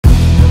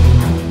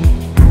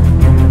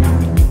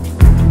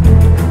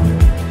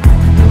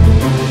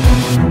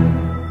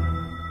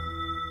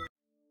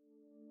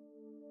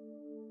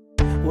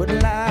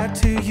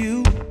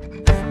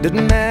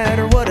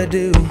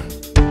do.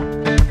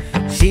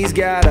 She's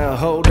got a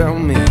hold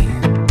on me.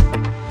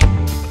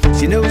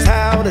 She knows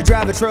how to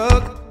drive a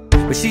truck,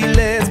 but she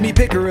lets me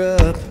pick her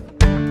up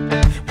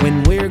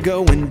when we're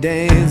going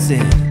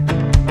dancing.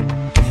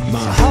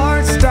 My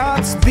heart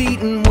stops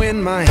beating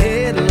when my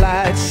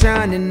headlights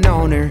shining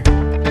on her.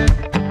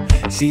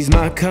 She's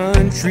my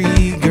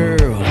country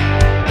girl.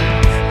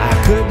 I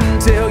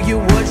couldn't tell you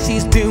what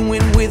she's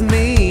doing with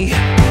me.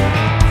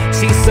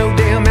 She's so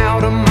damn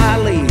out of my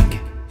league.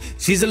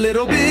 She's a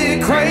little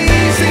bit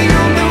crazy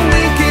on the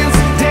weekends,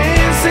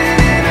 dancing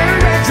in her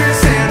red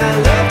dress, and I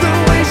love the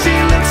way she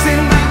looks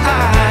in my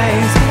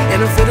eyes. And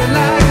I'm feeling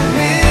like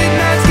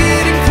midnight's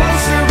getting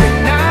closer,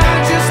 and I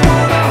just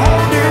wanna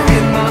hold her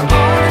in my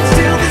arms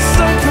till the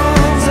sun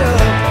comes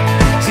up.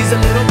 She's a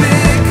little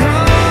bit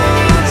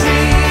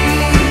country.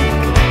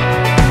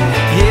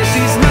 Yeah,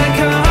 she's my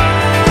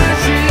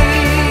country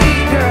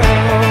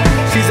girl.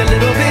 She's a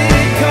little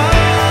bit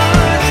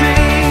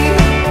country.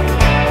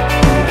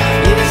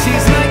 Yeah,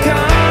 she's my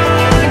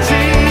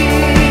country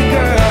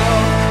girl.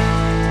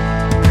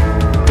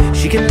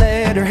 She can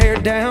let her hair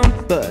down,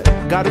 but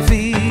got her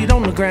feet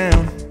on the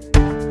ground.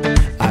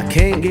 I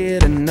can't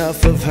get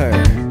enough of her.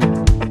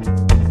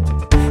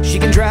 She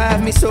can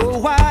drive me so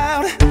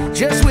wild,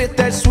 just with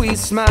that sweet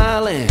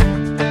smile,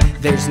 and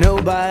there's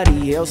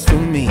nobody else for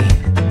me.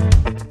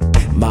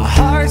 My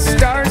heart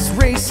starts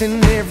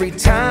racing every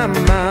time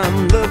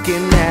I'm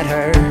looking at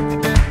her.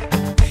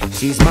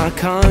 She's my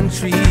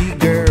country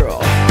girl.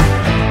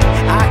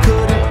 I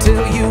couldn't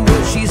tell you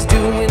what she's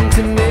doing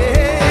to me.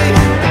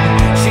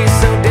 She's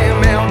so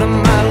damn out of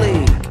my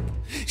league.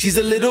 She's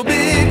a little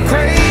bit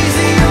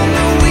crazy on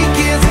the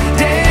weekends,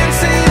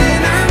 dancing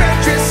in her red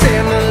dress,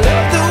 and I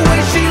love the way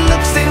she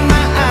looks in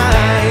my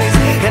eyes.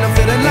 And I'm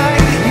feeling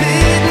like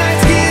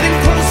midnight's getting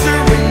closer,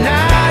 and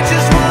I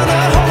just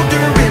wanna hold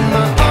her in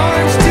my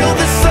arms till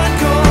the sun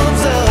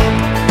comes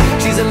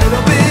up. She's a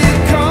little bit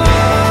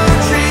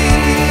country.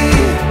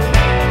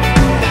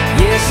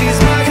 Yeah, she's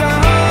my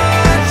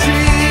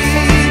country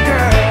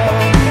girl.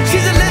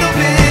 She's a little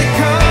bit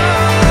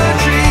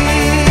country.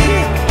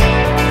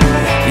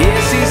 Yeah,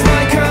 she's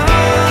my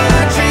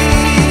country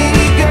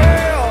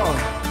girl.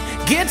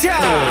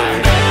 Guitar.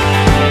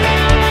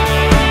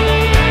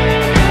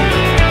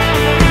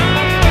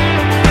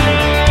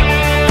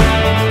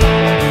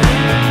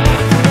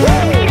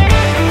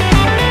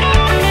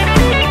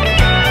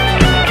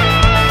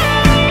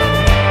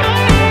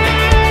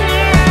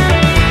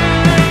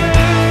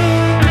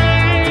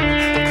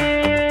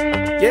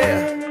 Yeah.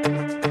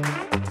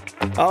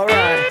 All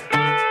right.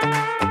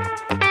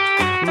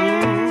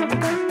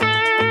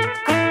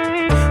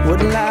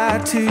 Wouldn't lie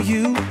to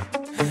you.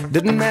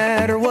 Doesn't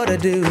matter what I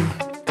do.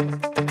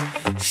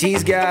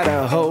 She's got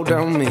a hold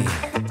on me.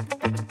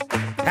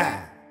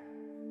 Ha.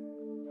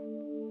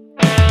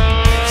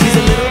 She's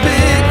a little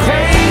bit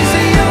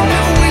crazy on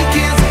the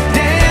weekends,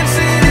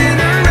 dancing in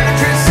her red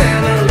dress,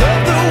 and I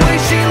love the way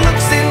she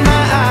looks in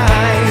my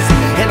eyes.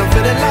 And I'm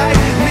feeling like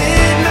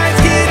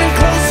midnight's getting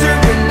closer,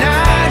 and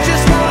I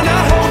just wanna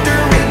hold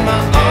her in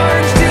my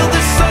arms till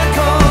the sun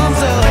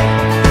comes up.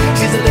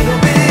 She's a little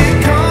bit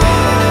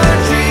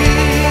country.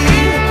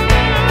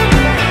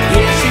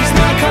 Yeah, she's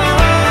my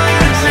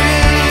country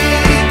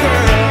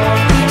girl.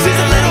 She's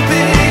a little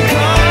bit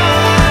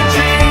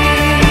country.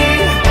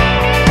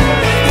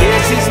 Yeah,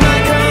 she's my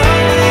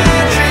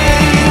country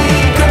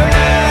girl.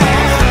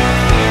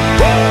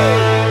 Woo!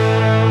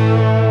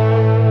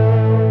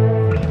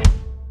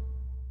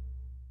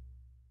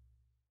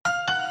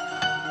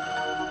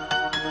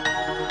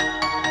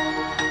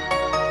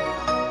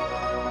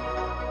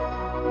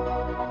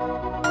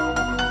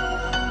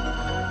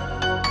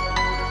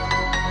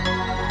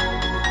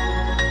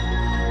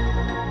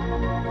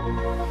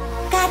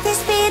 Got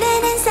this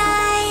feeling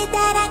inside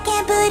that I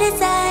can't put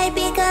aside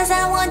because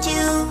I want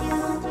you.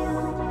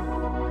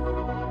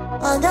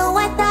 Although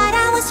I thought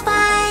I was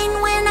fine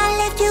when I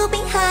left you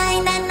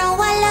behind, I know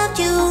I loved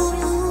you.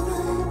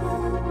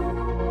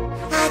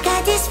 I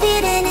got this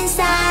feeling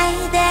inside